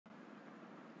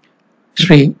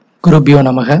ஸ்ரீ குருபியோ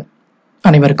நமக.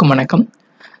 அனைவருக்கும் வணக்கம்.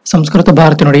 சம்ஸ்கிருத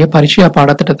பாரதியினுடைய பரிச்சயா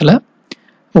பாடத்திட்டத்தில்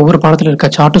ஒவ்வொரு பாடத்தில் இருக்க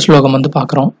சாட்டு ஸ்லோகம்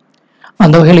பார்க்குறோம்.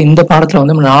 அந்த வகையில் இந்த பாடத்தில்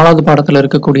 4வது பாடத்தில்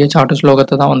இருக்கக்கூடிய சாட்டு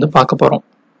ஸ்லோகத்தை தான் பார்க்க போகிறோம்.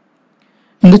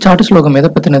 இந்த சாட்டு ஸ்லோகம் எதை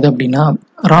பற்றினது அப்படின்னா,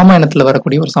 ராமாயணத்தில்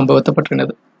வரக்கூடிய ஒரு சம்பவத்தை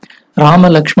பற்றினது. ராம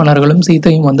லக்ஷ்மணர்களும்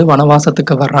சீதையும்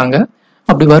வனவாசத்துக்கு வர்றாங்க.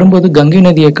 அப்படி வரும்போது கங்கை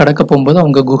நதியை கடக்க போகும்போது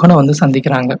அவங்க குகனை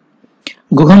சந்திக்கிறாங்க.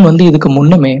 குகன் இதுக்கு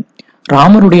முன்னமே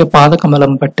ராமருடைய பாத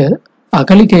கமலம் பட்டு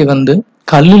அகலிகை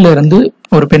கல்லுல இருந்து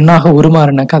ஒரு பெண்ணாக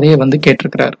உருமாறின கதையை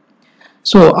கேட்டிருக்கிறார்.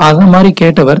 ஸோ அத மாதிரி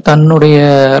கேட்டவர் தன்னுடைய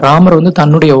ராமர்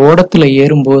தன்னுடைய ஓடத்துல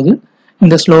ஏறும்போது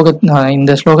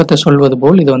இந்த ஸ்லோகத்தை சொல்வது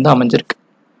போல் இது அமைஞ்சிருக்கு.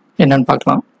 என்னன்னு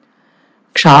பார்க்கலாம்.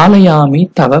 க்ஷாலயாமி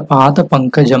தவ பாத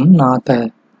பங்கஜம் நாத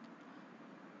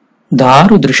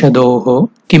தாரு திருஷதோஹோ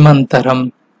கிமந்தரம்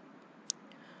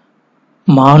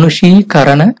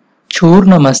மானுஷீகரண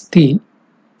சூர்ணமஸ்தி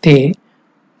தே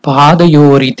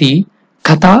பாதயோரிதி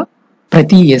கதா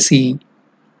பிரதீயசி.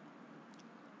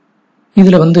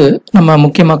 இதுல நம்ம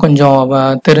முக்கியமா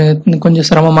கொஞ்சம்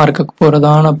சிரமமா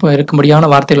இருக்கும்படியான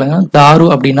வார்த்தைகள். தாரு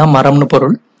அப்படின்னா மரம்னு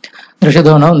பொருள்.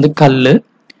 ரிஷதோனா கல்லு.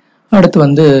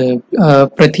 அடுத்து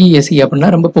பிரதீயசி அப்படின்னா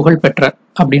ரொம்ப புகழ் பெற்ற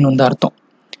அப்படின்னு அர்த்தம்.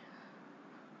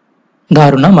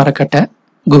 தாருனா மரக்கட்டை.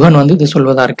 குகன் இது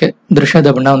சொல்வதா இருக்கு. திருஷத்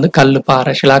அப்படின்னா கல்லு,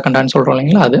 பாறை, ஷிலாகண்டான்னு சொல்றோம்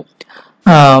இல்லைங்களா, அது.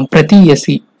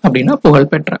 பிரதீயசி அப்படின்னா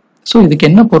புகழ் பெற்ற. ஸோ இதுக்கு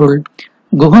என்ன பொருள்?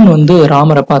 குகன்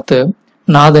ராமரை பார்த்து,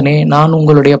 நாதனே, நான்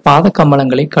உங்களுடைய பாத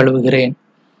கமலங்களை கழுவுகிறேன்.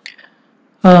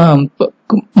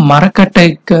 மரக்கட்டை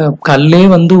கல்லே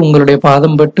உங்களுடைய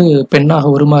பாதம் பட்டு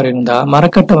பெண்ணாக உருமாறி இருந்தா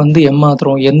மரக்கட்டை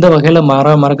எம்மாத்திரம் எந்த வகையில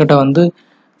மரக்கட்டை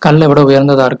கல்லை விட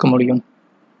உயர்ந்ததா இருக்க முடியும்?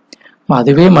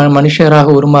 அதுவே மனுஷராக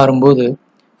உருமாறும் போது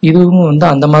இதுவும்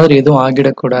அந்த மாதிரி எதுவும்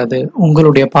ஆகிடக்கூடாது.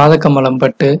 உங்களுடைய பாத கமலம்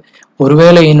பட்டு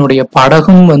ஒருவேளை என்னுடைய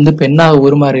படகும் பெண்ணாக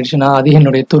உருமாறிடுச்சுன்னா அது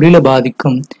என்னுடைய தொழிலை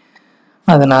பாதிக்கும்.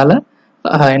 அதனால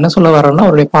என்ன சொல்ல வர்றோம்னா,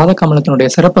 அவருடைய பாத கமலத்தினுடைய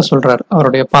சிறப்பை சொல்றாரு.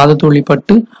 அவருடைய பாத தூளி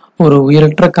பட்டு ஒரு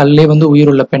உயிரற்ற கல்லே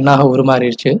உயிருள்ள பெண்ணாக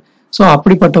உருமாறிடுச்சு. ஸோ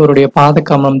அப்படிப்பட்டவருடைய பாத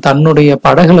கமலம் தன்னுடைய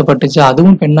படகுல பட்டுச்சு,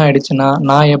 அதுவும் பெண்ணாயிடுச்சுன்னா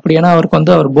நான் எப்படி? ஏன்னா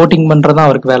அவருக்கு அவர் போட்டிங் பண்றதா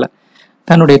அவருக்கு வேலை,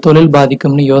 தன்னுடைய தொழில்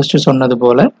பாதிக்கும்னு யோசிச்சு சொன்னது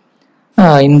போல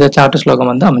இந்த சாட்டு ஸ்லோகம்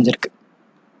அமைஞ்சிருக்கு.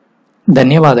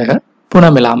 தன்யவாதக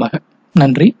புனமிலாமக.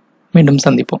 நன்றி. மீண்டும்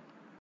சந்திப்போம்.